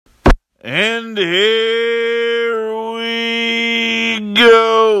And here we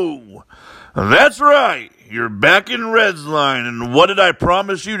go. That's right. You're back in Reds line. And what did I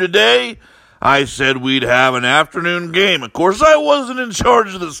promise you today? I said we'd have an afternoon game. Of course, I wasn't in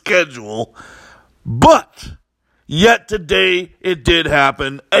charge of the schedule. But yet today it did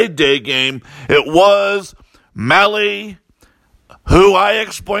happen. A day game. It was Mahle, who I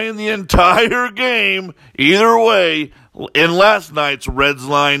explained the entire game, either way, in last night's Reds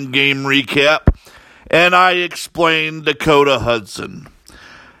Line game recap, and I explained Dakota Hudson.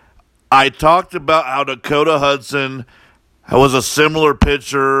 I talked about how Dakota Hudson was a similar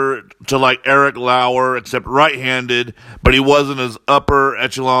pitcher to like Eric Lauer, except right-handed, but he wasn't as upper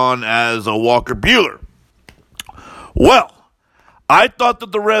echelon as a Walker Buehler. Well, I thought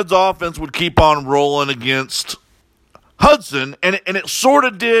that the Reds offense would keep on rolling against Hudson, and it sort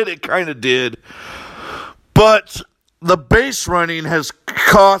of did, it kind of did, but the base running has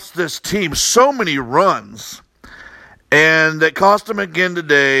cost this team so many runs, and it cost them again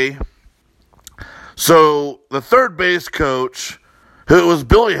today. So the third base coach, who was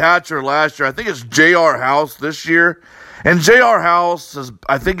Billy Hatcher last year, I think it's J.R. House this year, and J.R. House,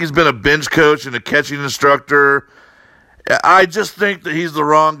 I think he's been a bench coach and a catching instructor. I just think that he's the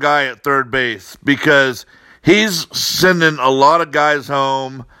wrong guy at third base because he's sending a lot of guys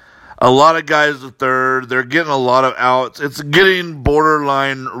home, a lot of guys to third. They're getting a lot of outs. It's getting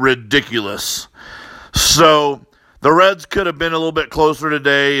borderline ridiculous. So the Reds could have been a little bit closer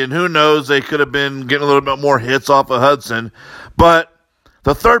today, and who knows, they could have been getting a little bit more hits off of Hudson. But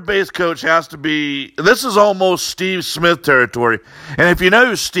the third base coach has to be, this is almost Steve Smith territory. And if you know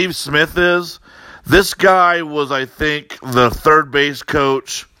who Steve Smith is, this guy was, I think, the third base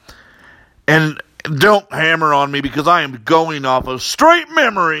coach. And don't hammer on me because I am going off of straight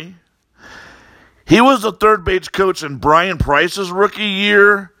memory. He was the third base coach in Brian Price's rookie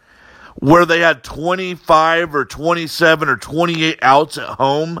year where they had 25 or 27 or 28 outs at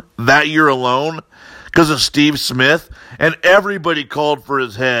home that year alone because of Steve Smith. And everybody called for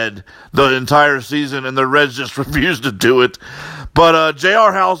his head the entire season, and the Reds just refused to do it. But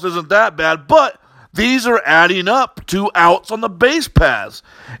J.R. House isn't that bad, but these are adding up to outs on the base paths.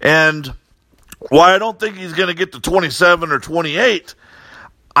 And why I don't think he's going to get to 27 or 28,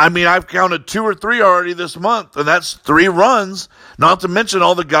 I mean, I've counted 2 or 3 already this month, and that's 3 runs, not to mention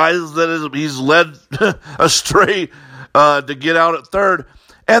all the guys that he's led astray to get out at third.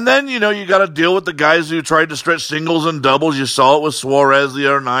 And then, you know, you got to deal with the guys who tried to stretch singles and doubles. You saw it with Suarez the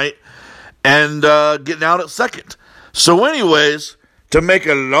other night, and getting out at second. So anyways, to make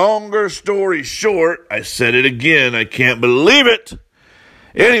a longer story short, I said it again, I can't believe it.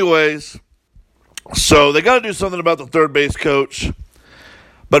 Anyways, so they got to do something about the third base coach.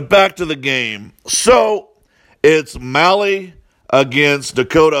 But back to the game. So it's Mahle against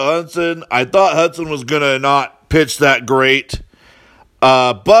Dakota Hudson. I thought Hudson was going to not pitch that great.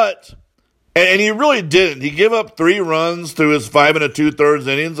 But he really didn't. He gave up 3 runs through his 5 2/3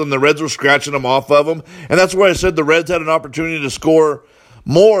 innings, and the Reds were scratching him off of him. And that's why I said the Reds had an opportunity to score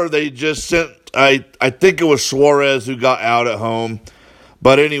more. They just sent, I think it was Suarez who got out at home.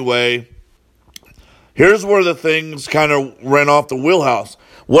 But anyway, here's where the things kind of ran off the wheelhouse.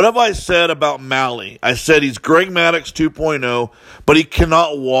 What have I said about Mahle? I said he's Greg Maddux 2.0, but he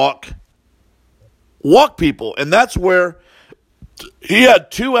cannot walk people. And that's where he had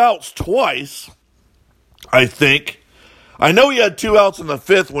 2 outs twice, I think. I know he had 2 outs in the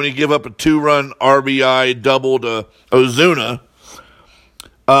 5th when he gave up a 2-run RBI double to Ozuna.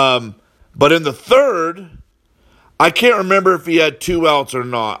 But in the 3rd, I can't remember if he had 2 outs or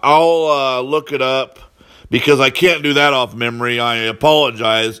not. I'll look it up because I can't do that off memory. I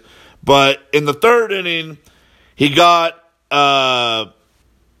apologize. But in the 3rd inning, he got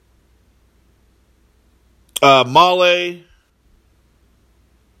Mahle.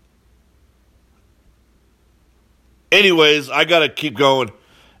 Anyways, I got to keep going.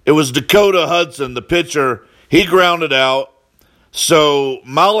 It was Dakota Hudson, the pitcher. He grounded out. So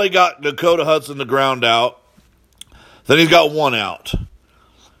Mahle got Dakota Hudson to ground out. Then he's got 1 out.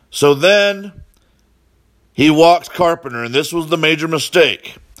 So then he walks Carpenter, and this was the major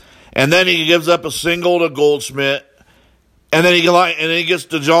mistake. And then he gives up a single to Goldschmidt, and then he gets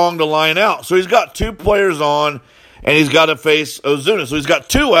DeJong to line out. So he's got 2 players on, and he's got to face Ozuna. So he's got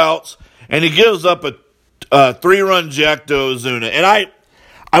 2 outs, and he gives up a 3-run jack to Ozuna. And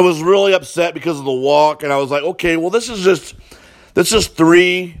I was really upset because of the walk, and I was like, okay, well, this is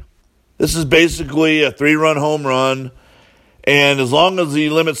 3. This is basically a 3-run home run. And as long as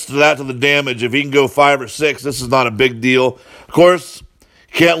he limits that to the damage, if he can go 5 or 6, this is not a big deal. Of course,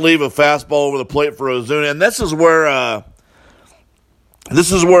 can't leave a fastball over the plate for Ozuna. And this is where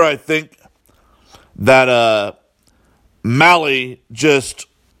this is where I think that Mahle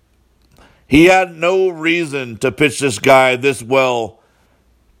he had no reason to pitch this guy this well,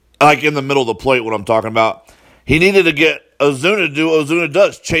 like in the middle of the plate, what I'm talking about. He needed to get Ozuna to do what Ozuna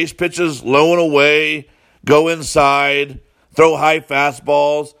does, chase pitches low and away, go inside, throw high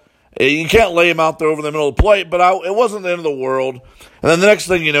fastballs. You can't lay him out there over the middle of the plate, but it wasn't the end of the world. And then the next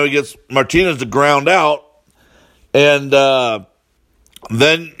thing you know, he gets Martinez to ground out, and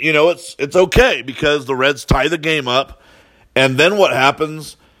then, it's okay because the Reds tie the game up. And then what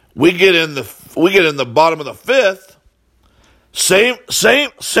happens? We get in the bottom of the fifth. Same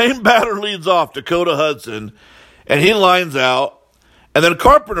batter leads off, Dakota Hudson, and he lines out. And then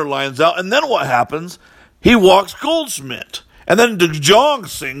Carpenter lines out. And then what happens? He walks Goldschmidt. And then DeJong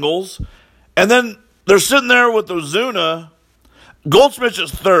singles. And then they're sitting there with Ozuna. Goldschmidt's at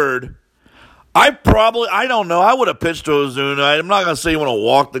third. I don't know. I would have pitched to Ozuna. I'm not going to say you want to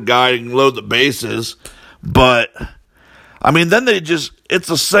walk the guy and load the bases. But, then it's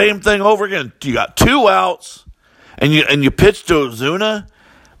the same thing over again. You got 2 outs, and you pitch to Ozuna.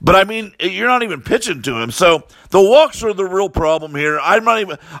 But, you're not even pitching to him. So, the walks are the real problem here. I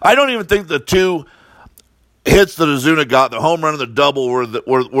don't even think the 2 hits that Ozuna got, the home run and the double, were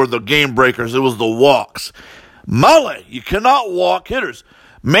the game breakers. It was the walks. Mahle, you cannot walk hitters.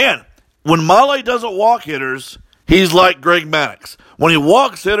 Man, when Mahle doesn't walk hitters, he's like Greg Maddux. When he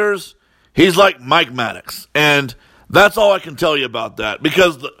walks hitters, he's like Mike Maddux. And that's all I can tell you about that.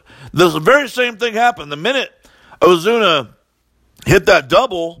 Because the very same thing happened. The minute Ozuna hit that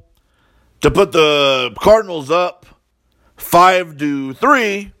double to put the Cardinals up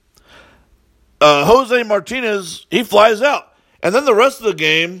 5-3, Jose Martinez, he flies out. And then the rest of the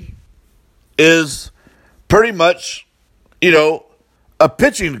game is pretty much, a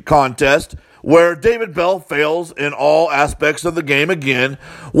pitching contest where David Bell fails in all aspects of the game again.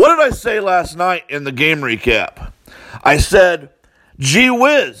 What did I say last night in the game recap? I said, gee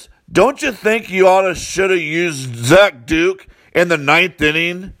whiz, don't you think you should have used Zach Duke in the 9th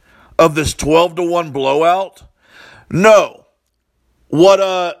inning of this 12-1 blowout? No.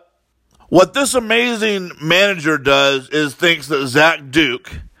 What this amazing manager does is thinks that Zach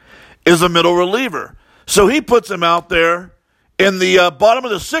Duke is a middle reliever. So he puts him out there in the bottom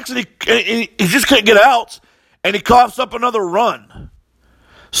of the 6th, and he just can't get outs, and he coughs up another run.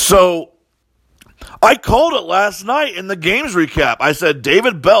 So I called it last night in the games recap. I said,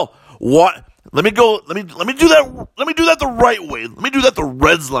 David Bell, what? Let me do that the right way. Let me do that the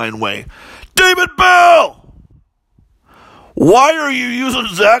Reds line way. David Bell, why are you using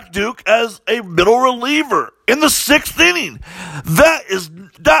Zach Duke as a middle reliever in the 6th inning?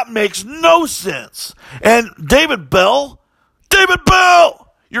 That makes no sense. And David Bell,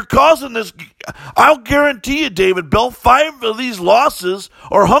 you're causing this. I'll guarantee you, David Bell, 5 of these losses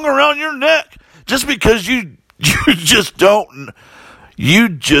are hung around your neck just because you just don't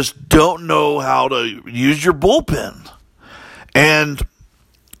know how to use your bullpen. And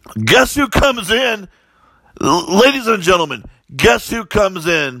guess who comes in? Ladies and gentlemen, guess who comes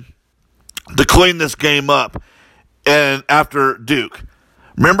in to clean this game up and after Duke?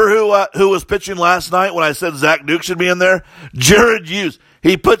 Remember who was pitching last night when I said Zach Duke should be in there? Jared Hughes.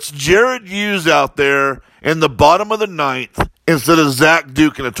 He puts Jared Hughes out there in the bottom of the 9th instead of Zach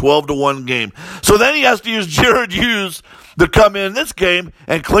Duke in a 12-1 game. So then he has to use Jared Hughes to come in this game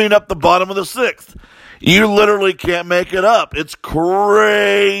and clean up the bottom of the 6th. You literally can't make it up. It's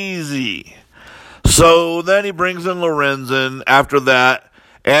crazy. So then he brings in Lorenzen after that.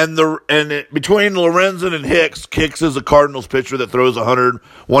 Between Lorenzen and Hicks is a Cardinals pitcher that throws 100,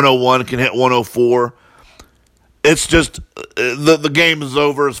 101, can hit 104. It's just the game is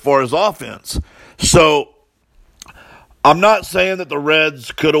over as far as offense. So I'm not saying that the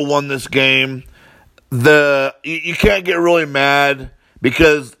Reds could have won this game. You can't get really mad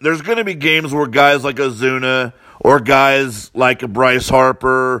because there's going to be games where guys like Ozuna or guys like a Bryce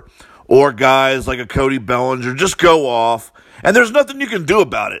Harper or guys like a Cody Bellinger just go off. And there's nothing you can do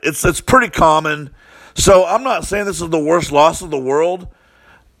about it. It's pretty common. So I'm not saying this is the worst loss of the world,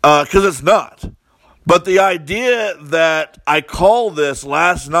 because it's not. But the idea that I called this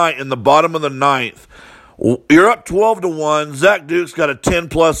last night in the bottom of the 9th, you're up 12-1. Zach Duke's got a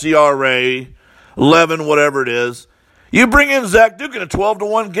 10-plus ERA, 11, whatever it is. You bring in Zach Duke in a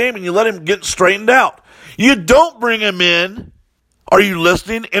 12-1 game and you let him get straightened out. You don't bring him in, are you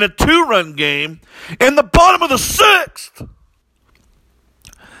listening, in a 2-run game in the bottom of the 6th.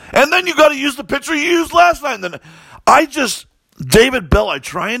 And then you got to use the pitcher you used last night. And then David Bell, I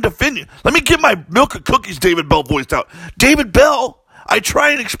try and defend you. Let me get my milk and cookies David Bell voiced out. David Bell, I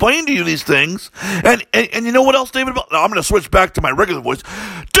try and explain to you these things. And you know what else, David Bell? Now, I'm going to switch back to my regular voice.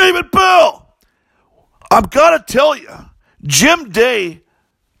 David Bell! I've got to tell you, Jim Day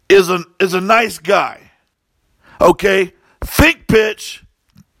is a nice guy. Okay? Think pitch.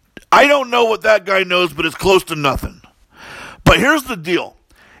 I don't know what that guy knows, but it's close to nothing. But here's the deal.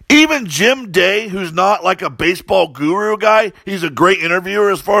 Even Jim Day, who's not like a baseball guru guy, he's a great interviewer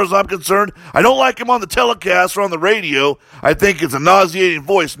as far as I'm concerned. I don't like him on the telecast or on the radio. I think it's a nauseating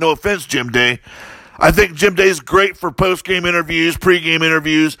voice. No offense, Jim Day. I think Jim Day's great for post-game interviews, pre-game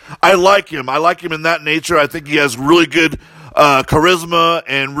interviews. I like him. I like him in that nature. I think he has really good charisma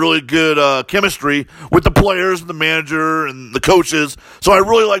and really good chemistry with the players and the manager and the coaches. So I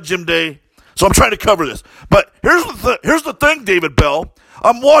really like Jim Day. So I'm trying to cover this. But here's the thing, David Bell.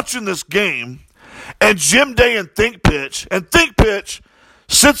 I'm watching this game, and Jim Day and Think Pitch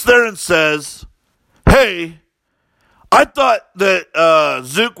sits there and says, hey, I thought that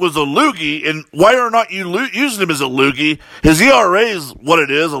Zook was a loogie, and why are not you using him as a loogie? His ERA is what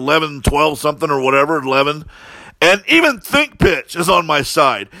it is, 11, 12 something or whatever, 11. And even Think Pitch is on my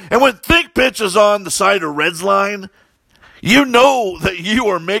side. And when Think Pitch is on the side of Reds line, you know that you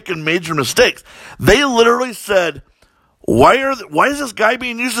are making major mistakes. They literally said, why is this guy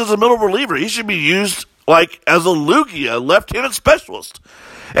being used as a middle reliever? He should be used like as a loogie, a left-handed specialist.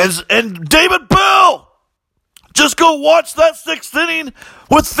 And David Bell, just go watch that sixth inning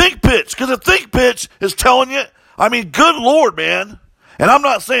with Think Pitch, because if Think Pitch is telling you, I mean, good Lord, man. And I'm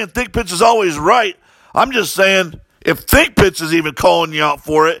not saying Think Pitch is always right. I'm just saying if Think Pitch is even calling you out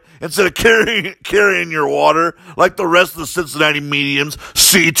for it, instead of carrying your water like the rest of the Cincinnati mediums,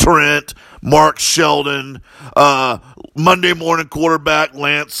 C. Trent, Mark Sheldon, Monday morning quarterback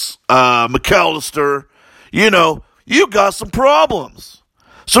Lance McAllister, you got some problems.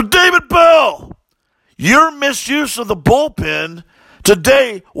 So David Bell, your misuse of the bullpen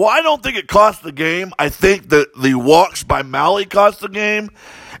today, well, I don't think it cost the game. I think that the walks by Mahle cost the game,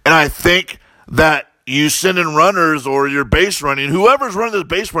 and I think that you send in runners or your base running, whoever's running this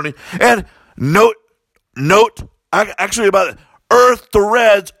base running, and note, actually about it, earth the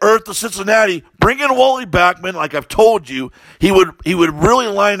Reds, earth the Cincinnati, bring in Wally Backman, like I've told you, he would really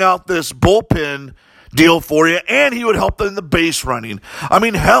line out this bullpen deal for you, and he would help in the base running. I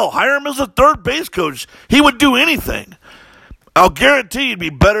mean, hell, hire him as a third base coach. He would do anything. I'll guarantee he'd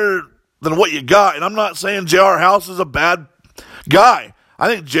be better than what you got, and I'm not saying J.R. House is a bad guy. I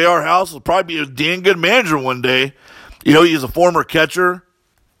think J.R. House will probably be a damn good manager one day. He's a former catcher.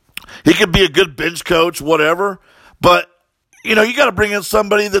 He could be a good bench coach, whatever. But, you got to bring in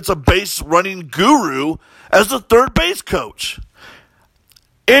somebody that's a base running guru as the third base coach.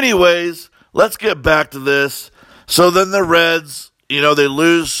 Anyways, let's get back to this. So then the Reds, they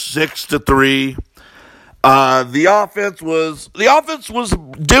lose 6-3. The offense was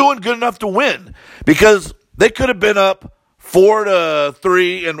doing good enough to win because they could have been up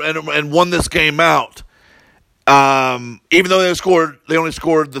 4-3 and won this game out. Even though they only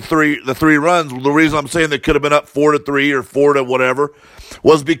scored the three runs. The reason I'm saying they could have been up 4-3 or 4 whatever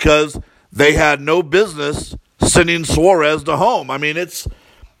was because they had no business sending Suarez to home. I mean,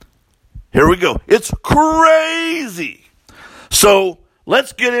 here we go. It's crazy. So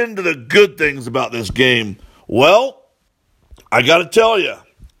let's get into the good things about this game. Well, I got to tell you,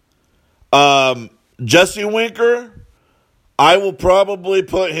 Jesse Winker, I will probably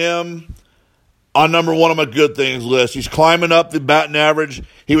put him on number one on my good things list. He's climbing up the batting average.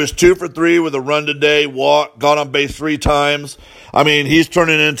 He was 2 for 3 with a run today, walk, got on base 3 times. I mean, he's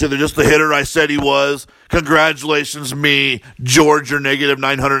turning into just the hitter I said he was. Congratulations, me, George, you're negative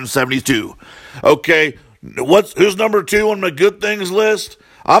 972. Okay, who's number 2 on my good things list?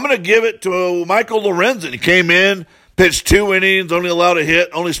 I'm going to give it to Michael Lorenzen. He came in, pitched 2 innings, only allowed a hit,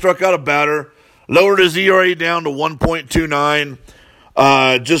 only struck out a batter. Lowered his ERA down to 1.29.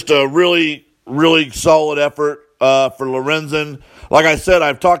 Just a really, really solid effort for Lorenzen. Like I said,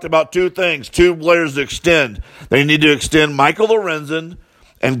 I've talked about 2 things, 2 players to extend. They need to extend Michael Lorenzen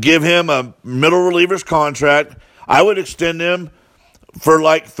and give him a middle reliever's contract. I would extend him for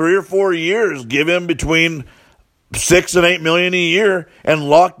like 3 or 4 years. Give him between $6 and $8 million a year and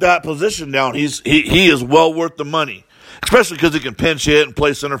lock that position down. He is well worth the money, especially because he can pinch hit and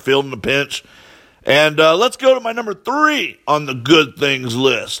play center field in the pinch. And let's go to my number 3 on the good things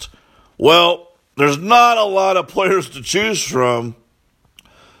list. Well, there's not a lot of players to choose from,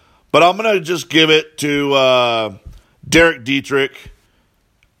 but I'm going to just give it to Derek Dietrich.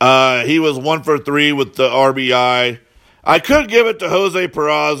 He was 1 for 3 with the RBI. I could give it to Jose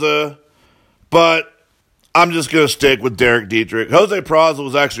Peraza, but I'm just going to stick with Derek Dietrich. Jose Peraza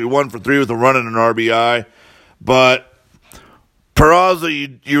was actually 1 for 3 with a run and an RBI, but Peraza,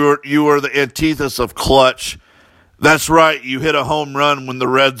 you are the antithesis of clutch. That's right. You hit a home run when the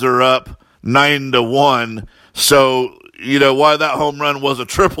Reds are up 9-1. So you know why that home run was a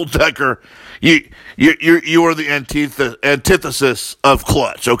triple decker. You are the antithesis of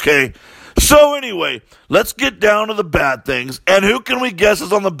clutch. Okay. So anyway, let's get down to the bad things. And who can we guess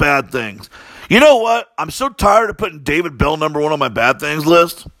is on the bad things? You know what? I'm so tired of putting David Bell number 1 on my bad things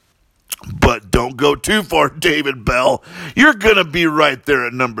list. But don't go too far, David Bell. You're going to be right there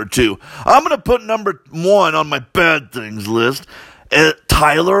at number 2. I'm going to put number 1 on my bad things list at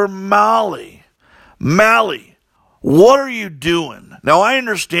Tyler Mahle. Mahle, what are you doing? Now, I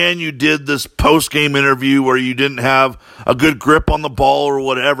understand you did this post-game interview where you didn't have a good grip on the ball or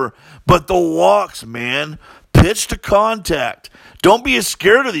whatever, but the walks, man, pitch to contact. Don't be as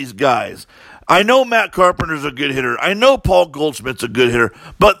scared of these guys. I know Matt Carpenter's a good hitter. I know Paul Goldschmidt's a good hitter.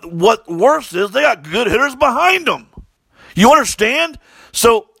 But what worse is they got good hitters behind them. You understand?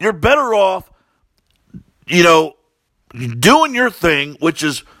 So you're better off, doing your thing, which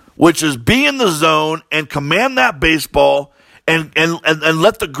is be in the zone and command that baseball and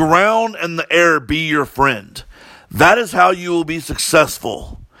let the ground and the air be your friend. That is how you will be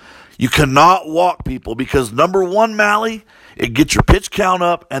successful. You cannot walk people because, number 1, Mahle, it gets your pitch count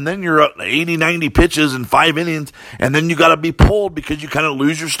up, and then you're up 80, 90 pitches in 5 innings, and then you got to be pulled because you kind of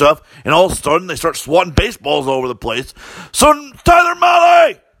lose your stuff, and all of a sudden they start swatting baseballs all over the place. So, Tyler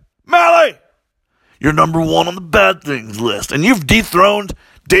Mahle, you're number 1 on the bad things list, and you've dethroned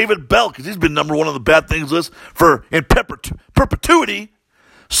David Bell because he's been number 1 on the bad things list in perpetuity.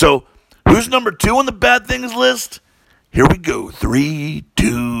 So, who's number 2 on the bad things list? Here we go. 3,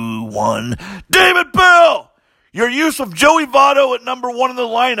 2, 1. David Bell! Your use of Joey Votto at number 1 in the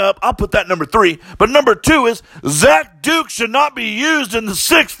lineup, I'll put that number 3. But number 2 is Zach Duke should not be used in the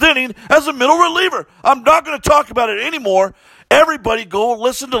 6th inning as a middle reliever. I'm not going to talk about it anymore. Everybody go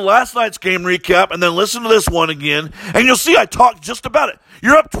listen to last night's game recap and then listen to this one again, and you'll see I talked just about it.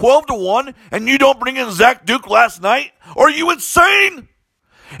 You're up 12-1, and you don't bring in Zach Duke last night? Are you insane?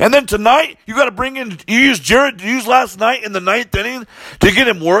 And then tonight, you used Jared Hughes last night in the 9th inning to get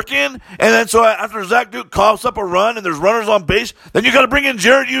him working. And then so after Zach Duke coughs up a run and there's runners on base, then you got to bring in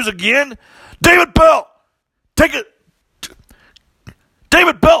Jared Hughes again. David Bell,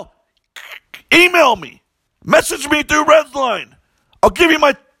 David Bell, email me. Message me through Redline. I'll give you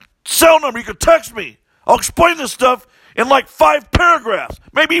my cell number. You can text me. I'll explain this stuff in like 5 paragraphs.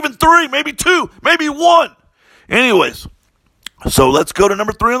 Maybe even 3, maybe 2, maybe 1. Anyways. So let's go to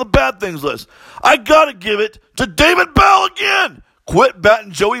number 3 on the bad things list. I got to give it to David Bell again. Quit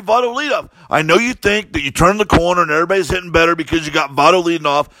batting Joey Votto leadoff. I know you think that you turn the corner and everybody's hitting better because you got Votto leading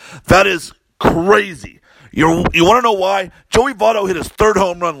off. That is crazy. You want to know why? Joey Votto hit his 3rd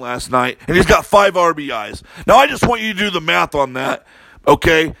home run last night, and he's got 5 RBIs. Now, I just want you to do the math on that,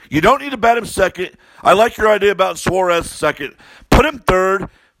 okay? You don't need to bat him 2nd. I like your idea about Suarez 2nd. Put him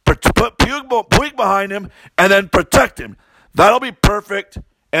 3rd, put Puig behind him, and then protect him. That'll be perfect.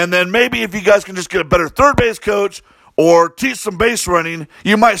 And then maybe if you guys can just get a better third base coach or teach some base running,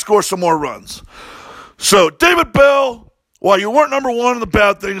 you might score some more runs. So, David Bell, while you weren't number 1 on the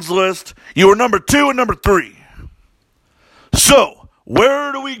bad things list, you were number 2 and number 3. So,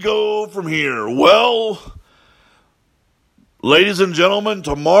 where do we go from here? Well, ladies and gentlemen,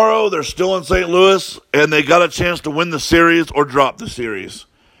 tomorrow they're still in St. Louis, and they got a chance to win the series or drop the series.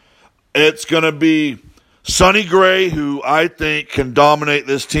 It's going to be Sonny Gray, who I think can dominate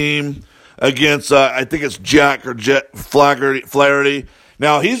this team against, I think it's Jack or Jet Flaherty.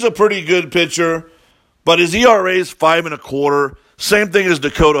 Now, he's a pretty good pitcher, but his ERA is 5.25. Same thing as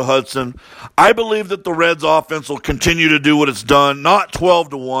Dakota Hudson. I believe that the Reds' offense will continue to do what it's done. Not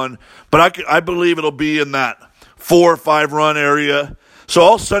 12-1, but I believe it'll be in that 4 or 5 run area. So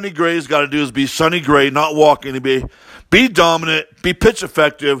all Sonny Gray's got to do is be Sonny Gray, not walk anybody. Be dominant, be pitch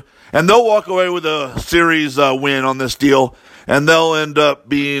effective, and they'll walk away with a series win on this deal. And they'll end up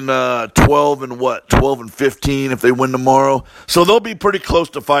being 12-15 if they win tomorrow. So they'll be pretty close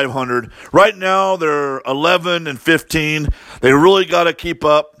to 500. Right now they're 11-15. They really got to keep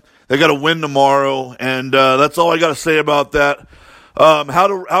up. They got to win tomorrow, and that's all I got to say about that.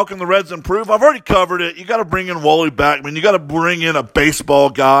 How can the Reds improve? I've already covered it. You got to bring in Wally Backman. You got to bring in a baseball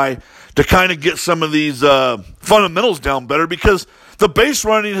guy to kind of get some of these fundamentals down better, because the base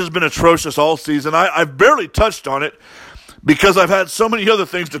running has been atrocious all season. I've barely touched on it because I've had so many other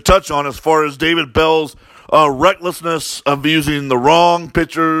things to touch on as far as David Bell's recklessness of using the wrong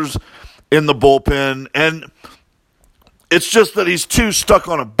pitchers in the bullpen. And it's just that he's too stuck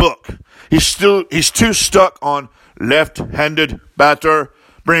on a book. He's too stuck on left-handed batter,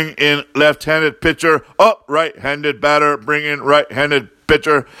 bring in left-handed pitcher. Up, right-handed batter, bring in right-handed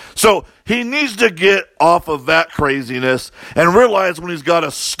pitcher. So he needs to get off of that craziness and realize when he's got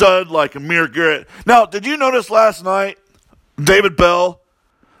a stud like Amir Garrett. Now, did you notice last night, David Bell,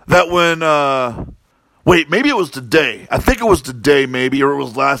 that when, maybe it was today. I think it was today maybe, or it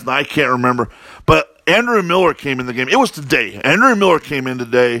was last night. I can't remember. But Andrew Miller came in the game. It was today. Andrew Miller came in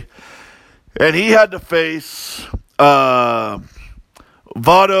today, and he had to face Votto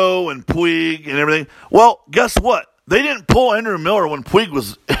and Puig and everything. Well, guess what? They didn't pull Andrew Miller when Puig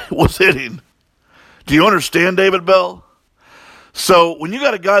was hitting. Do you understand, David Bell? So when you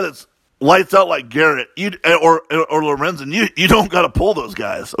got a guy that's lights out like Garrett or Lorenzen, you don't got to pull those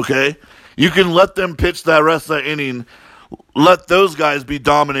guys, okay? You can let them pitch that rest of that inning, let those guys be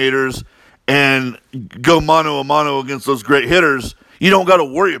dominators, and go mano a mano against those great hitters. You don't got to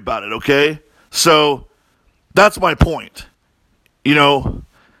worry about it, okay? So that's my point,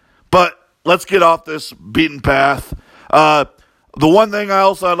 But let's get off this beaten path. The one thing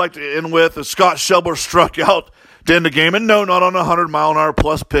I'd like to end with is Scott Schebler struck out to end the game. And no, not on a 100-mile-an-hour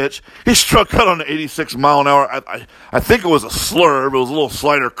plus pitch. He struck out on an 86-mile-an-hour. I think it was a slurve. It was a little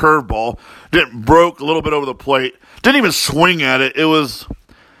slider curveball. Broke a little bit over the plate. Didn't even swing at it.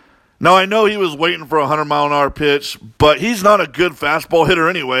 Now, I know he was waiting for a 100-mile-an-hour pitch, but he's not a good fastball hitter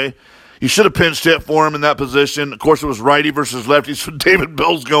anyway. You should have pinched hit for him in that position. Of course, it was righty versus lefty, so David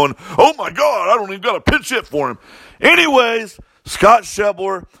Bell's going, oh, my God, I don't even got a pinch hit for him. Anyways, Scott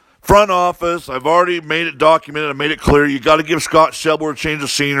Schebler, front office, I've already made it documented. I made it clear. You got to give Scott Schebler a change of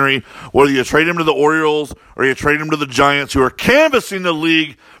scenery, whether you trade him to the Orioles or you trade him to the Giants, who are canvassing the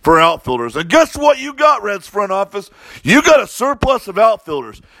league for outfielders. And guess what you got, Reds front office? You got a surplus of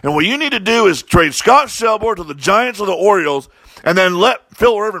outfielders. And what you need to do is trade Scott Schebler to the Giants or the Orioles, and then let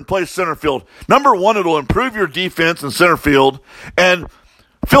Phil Ervin play center field. Number one, it'll improve your defense in center field. And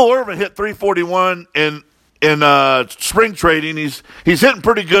Phil Ervin hit 341 in spring trading. He's hitting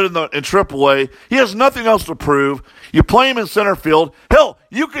pretty good in AAA. He has nothing else to prove. You play him in center field. Hell,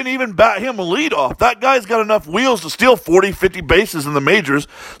 you can even bat him a leadoff. That guy's got enough wheels to steal 40, 50 bases in the majors.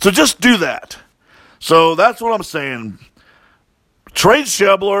 So just do that. So that's what I'm saying. Trade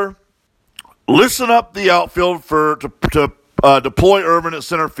Schebler. Listen up the outfield to deploy Ervin at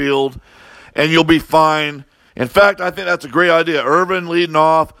center field, and you'll be fine. In fact, I think that's a great idea. Ervin leading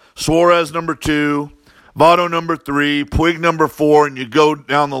off, Suarez number 2, Votto number 3, Puig number 4, and you go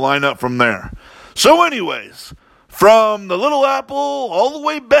down the lineup from there. So anyways, from the Little Apple all the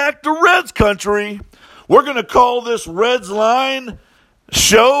way back to Reds country, we're going to call this Reds Line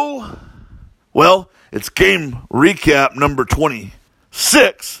show, well, it's game recap number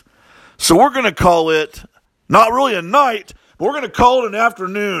 26. So we're going to call it not really a night, we're going to call it an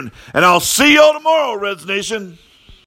afternoon. And I'll see y'all tomorrow, Reds Nation.